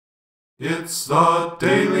It's the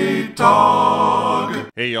Daily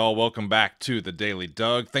Dog. Hey y'all, welcome back to the Daily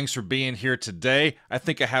Doug. Thanks for being here today. I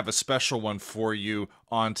think I have a special one for you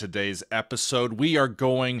on today's episode. We are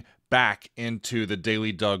going back into the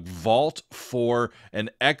Daily Doug vault for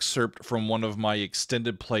an excerpt from one of my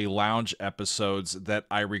extended play lounge episodes that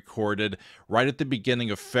I recorded right at the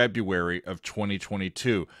beginning of February of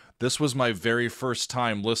 2022. This was my very first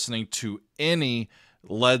time listening to any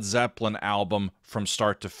Led Zeppelin album from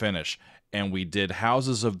start to finish. And we did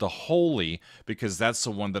Houses of the Holy because that's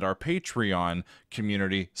the one that our Patreon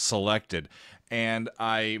community selected. And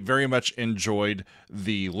I very much enjoyed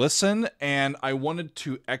the listen, and I wanted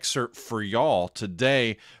to excerpt for y'all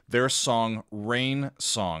today their song, Rain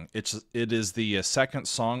Song. It is the second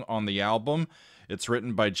song on the album. It's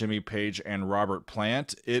written by Jimmy Page and Robert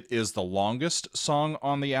Plant. It is the longest song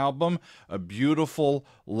on the album, a beautiful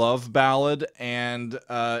love ballad, and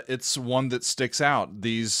it's one that sticks out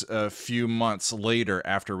these few months later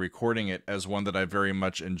after recording it as one that I very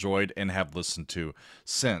much enjoyed and have listened to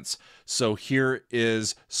since. So here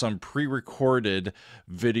is some pre-recorded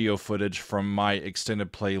video footage from my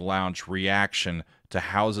Extended Play Lounge reaction to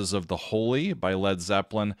Houses of the Holy by Led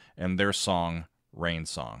Zeppelin and their song, Rain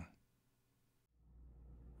Song.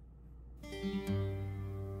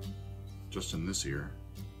 Just in this ear.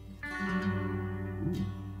 Ooh.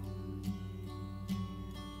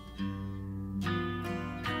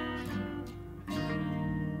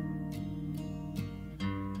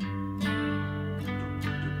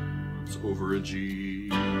 It's over a G.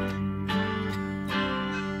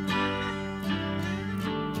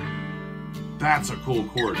 That's a cool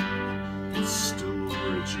chord. It's still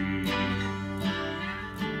over a G.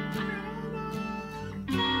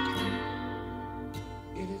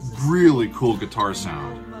 Really cool guitar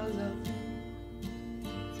sound.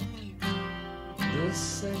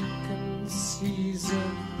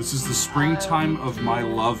 This is the springtime of my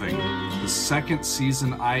loving, the second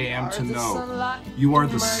season I am to know. You are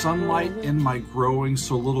the sunlight in my growing,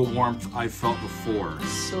 so little warmth I felt before.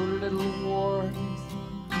 So little warmth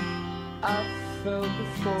I felt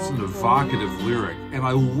before. It's an evocative lyric, and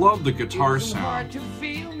I love the guitar sound.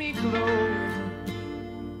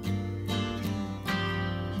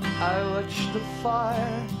 I watched the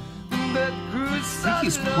fire that grew. I think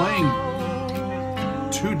he's playing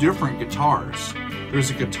two different guitars.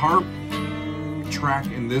 There's a guitar track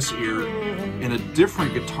in this ear and a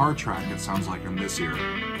different guitar track, it sounds like, in this ear.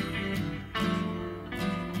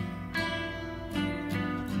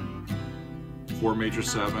 Four major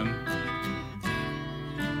seven.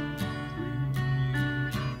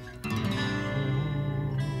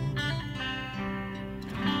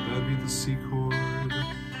 That'd be the C chord.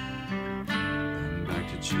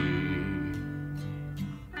 G.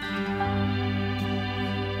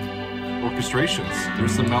 Orchestrations.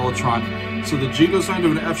 There's the mellotron. So the G goes down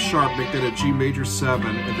to an F sharp, make that a G major 7,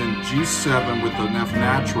 and then G7 with an F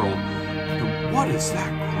natural. And what is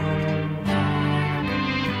that chord?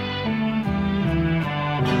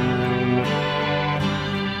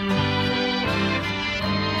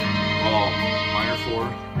 Oh, minor 4,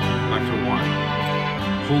 back to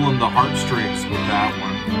 1. Pulling the heartstrings with that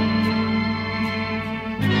one.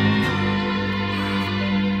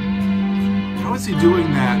 How is he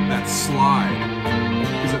doing that slide?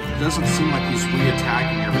 Because it doesn't seem like he's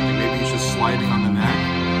re-attacking everything. Maybe he's just sliding on the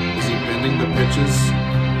neck. Is he bending the pitches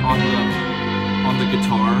on the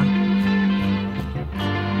guitar?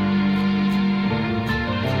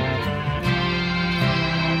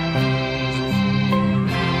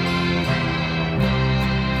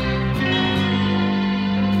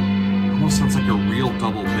 Almost sounds like a real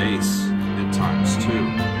double bass at times too.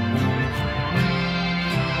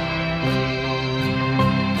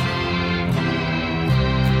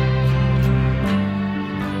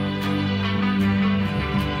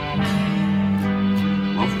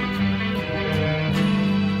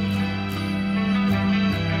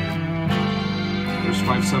 There's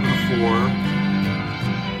 5, 7, 4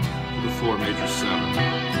 to the 4 major 7.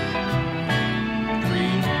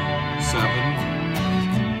 3, 7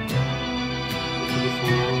 to the 4.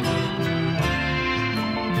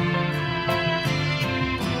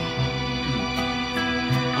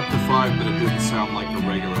 Up to 5, but it didn't sound like a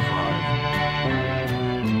regular 5.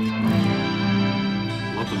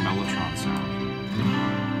 Love the mellotron sound.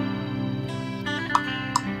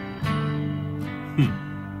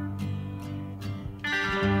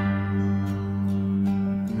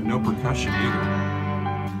 No percussion either.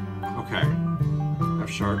 Okay. F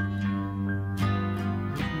sharp.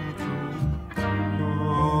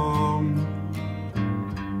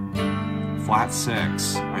 Flat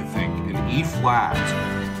 6, I think, and E flat.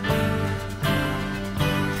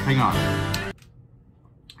 hang on.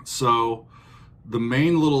 So the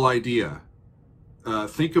main little idea,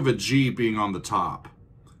 think of a G being on the top.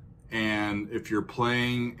 And if you're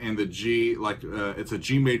playing and the G, like it's a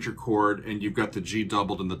G major chord and you've got the G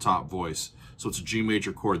doubled in the top voice. So it's a G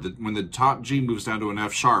major chord. When the top G moves down to an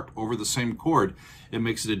F sharp over the same chord, it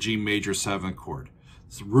makes it a G major 7th chord.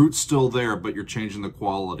 The root's still there, but you're changing the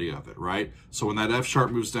quality of it, right? So when that F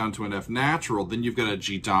sharp moves down to an F natural, then you've got a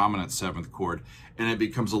G dominant 7th chord, and it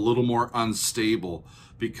becomes a little more unstable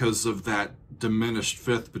because of that diminished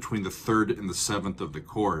 5th between the 3rd and the 7th of the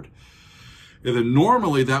chord. And then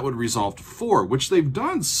normally that would resolve to 4, which they've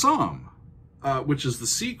done some, which is the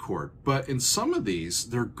C chord. But in some of these,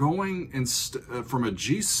 they're going from a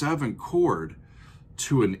G7 chord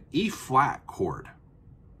to an E flat chord.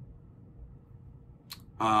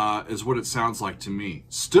 Is what it sounds like to me.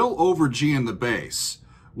 Still over G in the bass,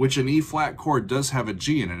 which an E flat chord does have a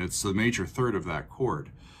G in it. It's the major 3rd of that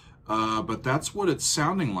chord. But that's what it's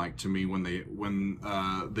sounding like to me when they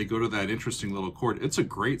go to that interesting little chord. It's a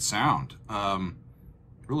great sound.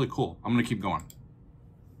 Really cool. I'm gonna keep going.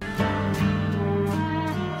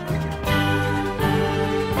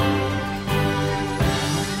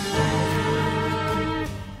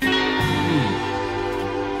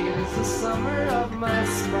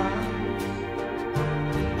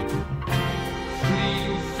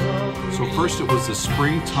 So first it was the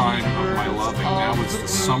springtime of my loving, now it's the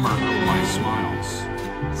summer of my smiles.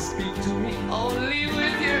 Speak to me only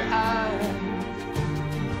with your eyes.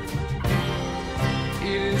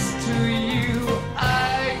 It is to you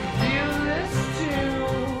I give this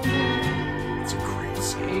tune. It's a great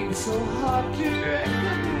song. Ain't so hard to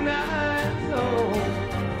recognize, oh.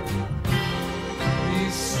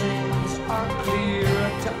 These things are clear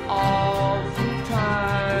to all from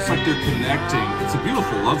time. It's like they're connecting. It's a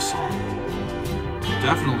beautiful love song.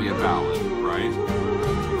 Definitely a ballad, right?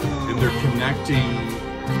 And they're connecting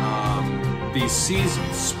these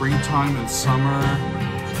seasons, springtime and summer,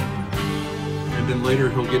 and then later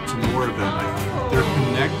he'll get to more of that. They're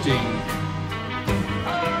connecting.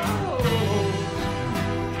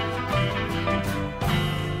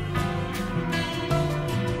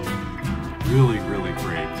 Really, really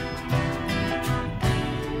great.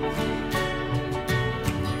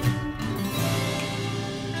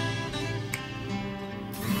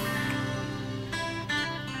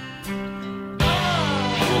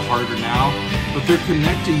 Harder now, but they're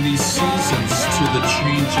connecting these seasons to the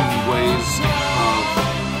changing ways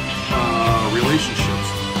of relationships,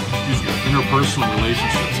 interpersonal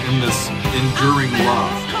relationships in this enduring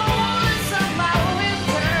love.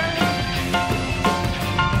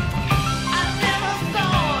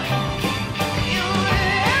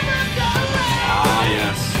 Ah,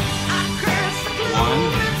 yes.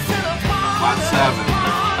 1, flat 7,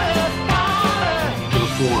 to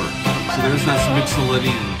the 4. So there's that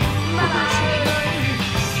mixolydian progression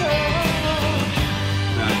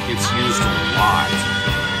that gets used a lot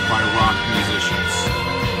by rock musicians,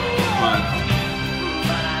 but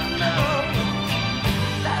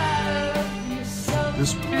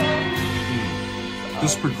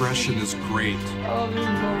this progression is great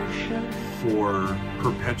for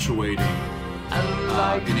perpetuating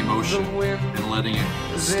an emotion and letting it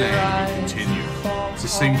stay and continue. It's the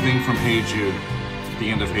same thing from Hey Jude. The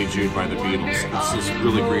end of Hey Jude by the Beatles. It's this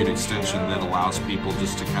really great extension that allows people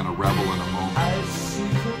just to kind of revel in a moment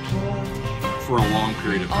for a long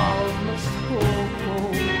period of time.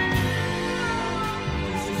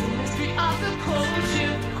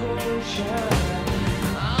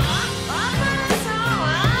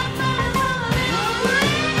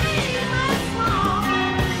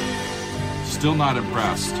 Still not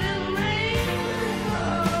impressed.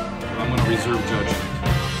 I'm going to reserve judgment.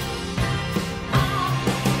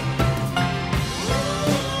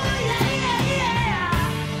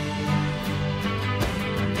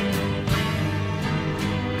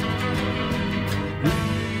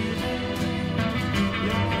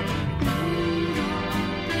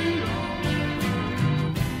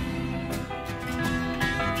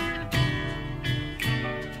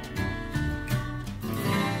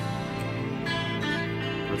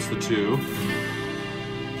 That's the 2. To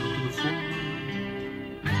the 4.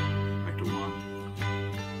 Back to 1.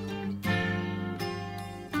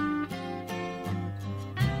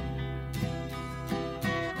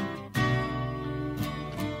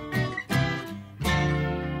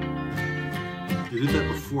 They did that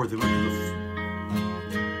before. They went to the...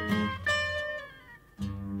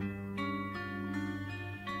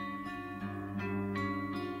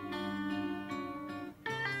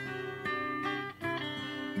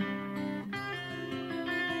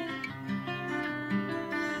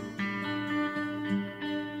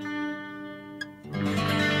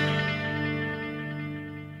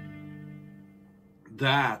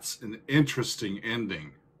 That's an interesting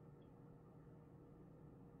ending.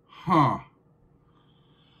 Huh.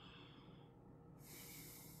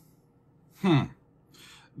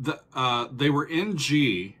 They were in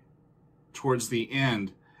G towards the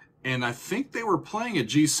end, and I think they were playing a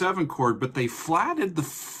G7 chord, but they flatted the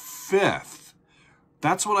fifth.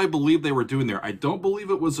 That's what I believe they were doing there. I don't believe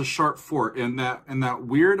it was a sharp four in that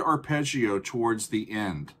weird arpeggio towards the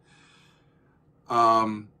end.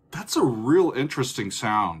 That's a real interesting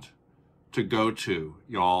sound to go to,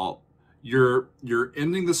 y'all. You're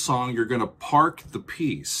ending the song, you're gonna park the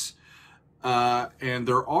piece. And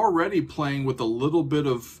they're already playing with a little bit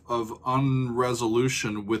of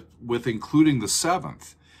unresolution with including the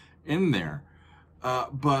seventh in there.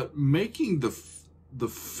 But making the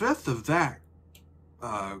fifth of that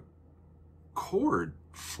chord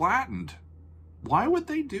flattened, why would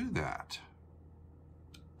they do that?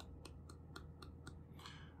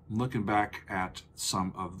 I'm looking back at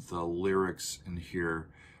some of the lyrics in here.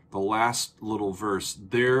 The last little verse,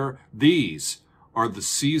 these are the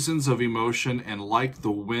seasons of emotion, and like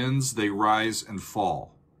the winds, they rise and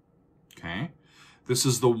fall. Okay? This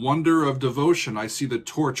is the wonder of devotion. I see the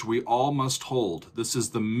torch we all must hold. This is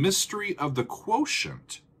the mystery of the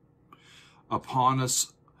quotient. Upon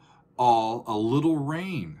us all, a little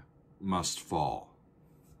rain must fall.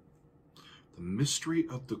 The mystery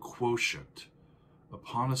of the quotient.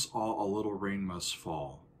 Upon us all, a little rain must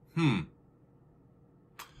fall.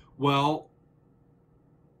 Well,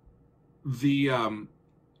 the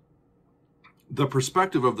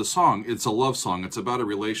perspective of the song, it's a love song. It's about a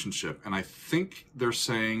relationship. And I think they're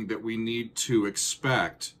saying that we need to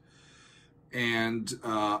expect and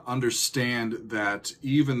understand that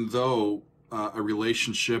even though a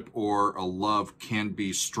relationship or a love can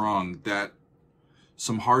be strong, that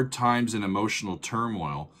some hard times and emotional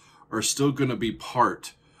turmoil are still going to be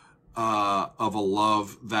part of a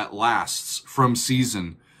love that lasts from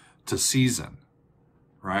season to season.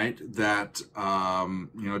 Right? That,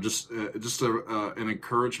 just an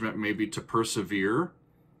encouragement maybe to persevere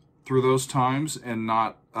through those times and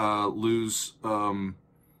not lose,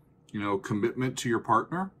 commitment to your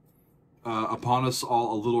partner. Upon us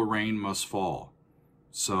all, a little rain must fall.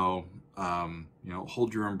 So,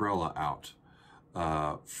 hold your umbrella out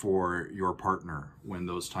for your partner when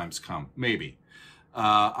those times come. Maybe.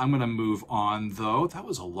 I'm going to move on, though. That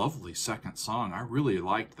was a lovely second song. I really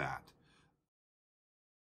liked that.